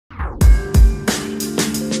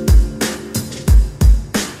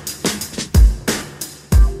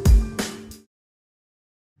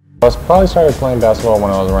I probably started playing basketball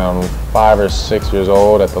when I was around 5 or 6 years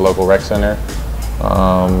old at the local rec center.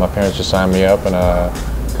 My parents just signed me up and I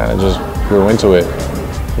kind of just grew into it.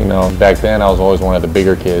 You know, back then I was always one of the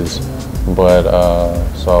bigger kids, but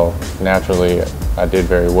so naturally I did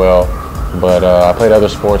very well. But I played other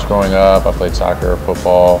sports growing up. I played soccer,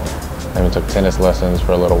 football. I even took tennis lessons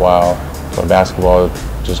for a little while. But basketball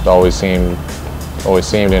just always seemed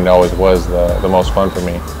and always was the most fun for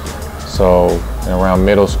me. So around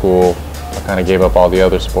middle school, I kind of gave up all the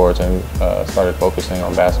other sports and started focusing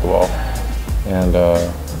on basketball. And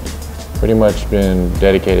pretty much been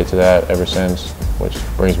dedicated to that ever since, which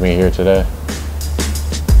brings me here today.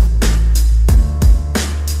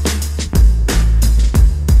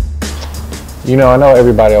 You know, I know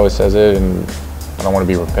everybody always says it, and I don't want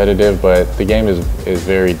to be repetitive, but the game is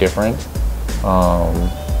very different.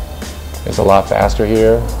 It's a lot faster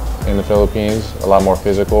here in the Philippines, a lot more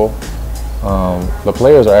physical. The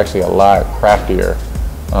players are actually a lot craftier.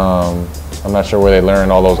 I'm not sure where they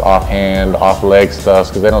learn all those offhand, off-leg stuff,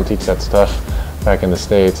 because they don't teach that stuff back in the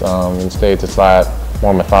States. In the States, it's a lot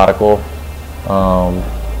more methodical.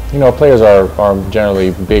 You know, players are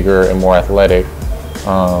generally bigger and more athletic,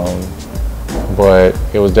 but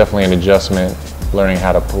it was definitely an adjustment, learning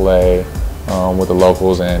how to play with the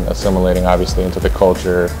locals and assimilating, obviously, into the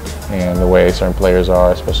culture and the way certain players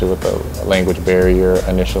are, especially with the language barrier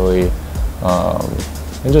initially.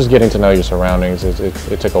 And just getting to know your surroundings,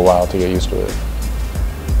 it took a while to get used to it.